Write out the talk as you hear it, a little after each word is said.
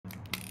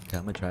Okay,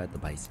 I'm gonna try out the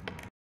Bison.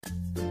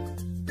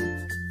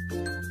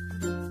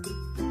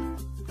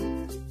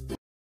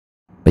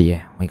 But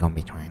yeah, we gonna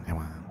be trying that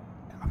one.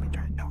 I'm gonna be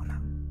trying that one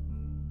out.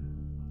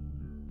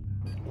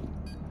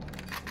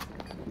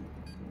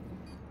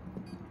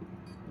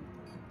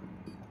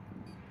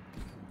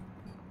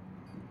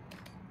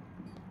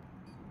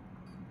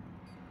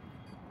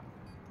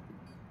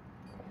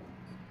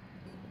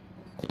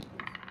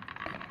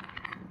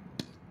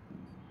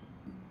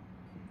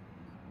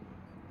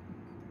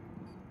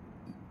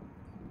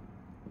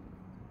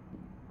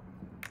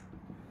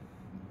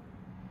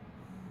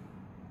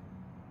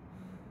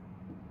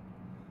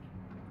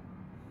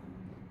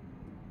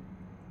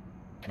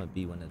 I'm gonna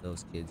be one of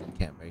those kids in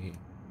camp right here.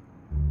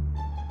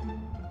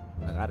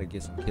 I gotta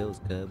get some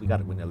kills, cuz we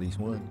gotta win at least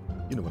one.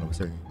 You know what I'm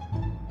saying?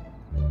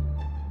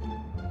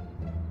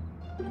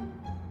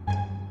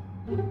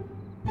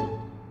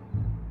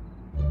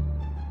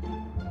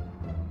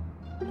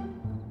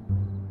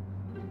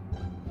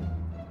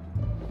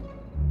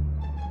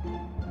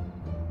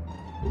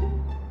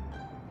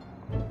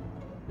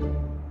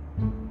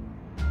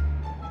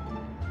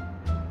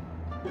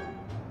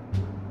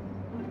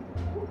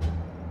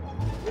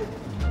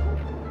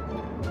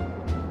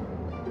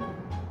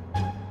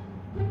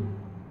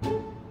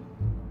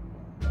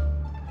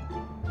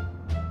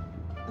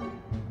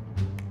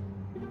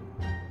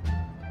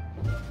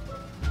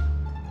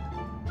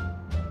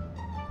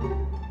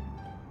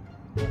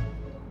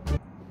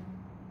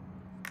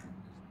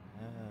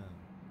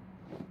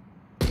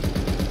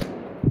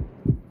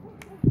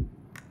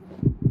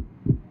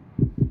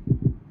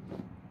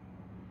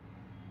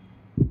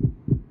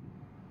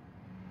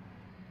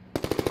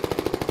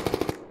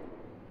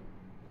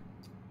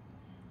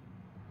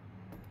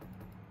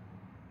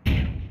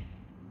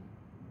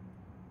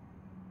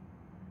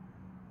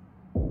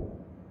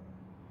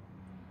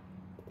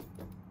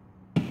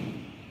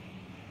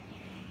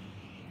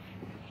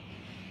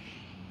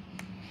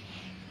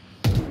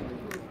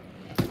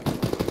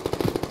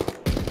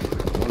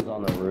 One's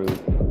on the roof.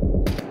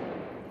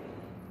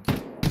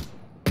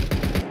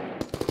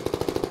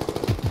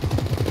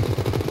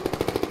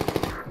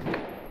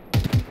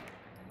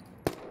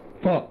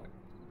 Fuck.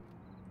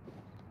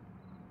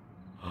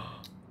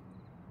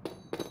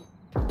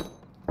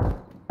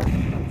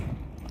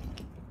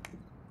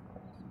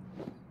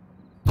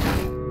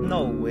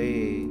 No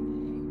way.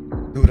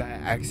 Dude, I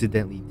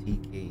accidentally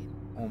TK'd.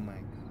 Oh my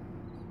god.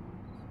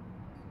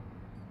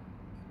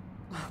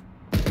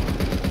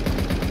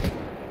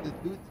 The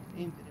dude's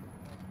name didn't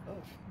pop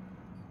up.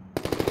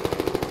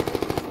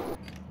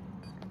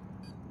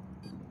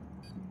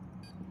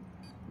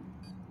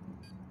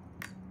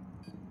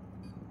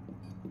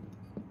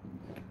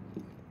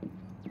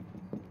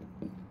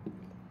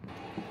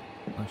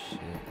 Oh shit.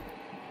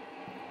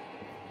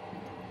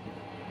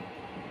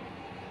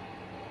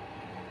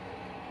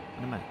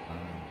 What am I on?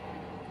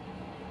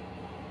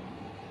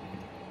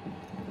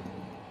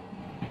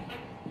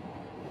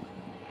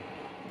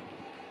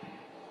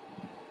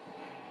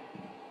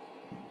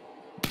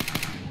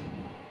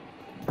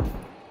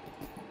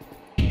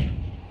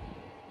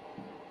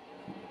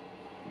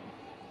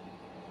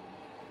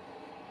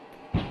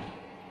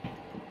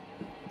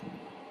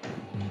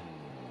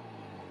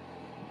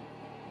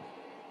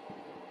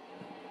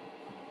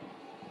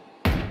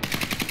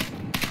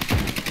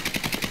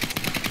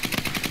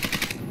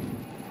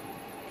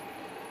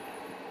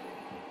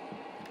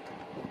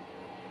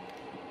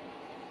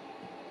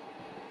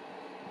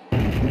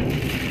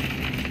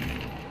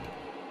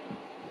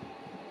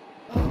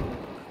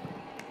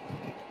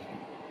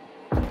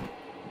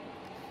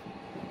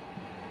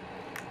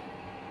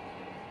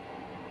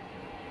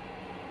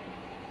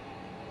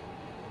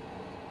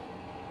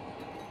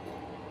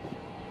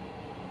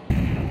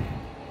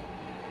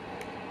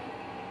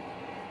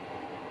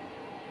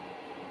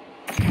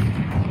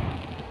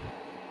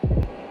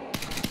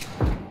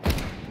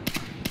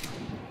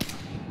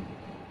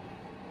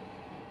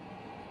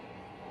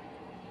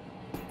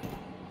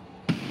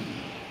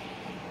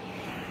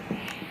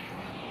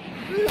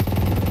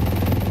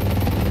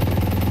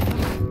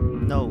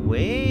 No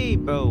way,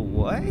 bro.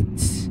 What?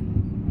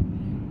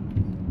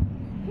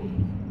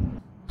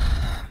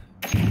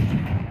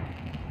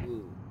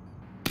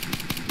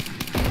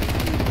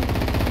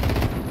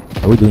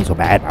 Are we doing so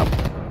bad, bro?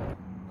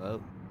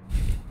 Well,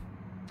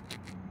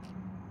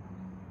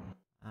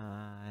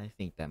 I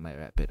think that might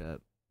wrap it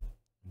up.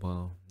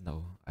 Well,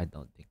 no, I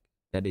don't think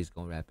that is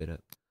gonna wrap it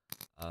up.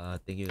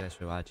 Thank you guys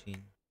for watching.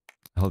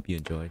 I hope you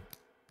enjoyed.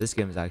 This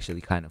game is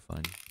actually kind of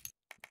fun.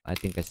 I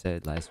think I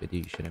said last video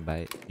you shouldn't buy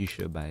it. You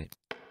should buy it.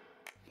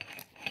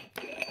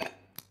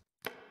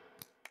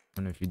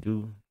 And if you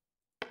do,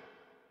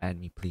 add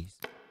me, please.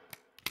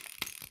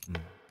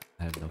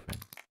 I have no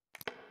friends.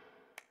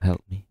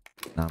 Help me.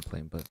 Nah, I'm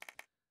playing, but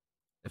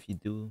if you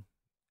do,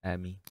 add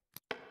me.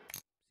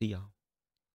 See y'all.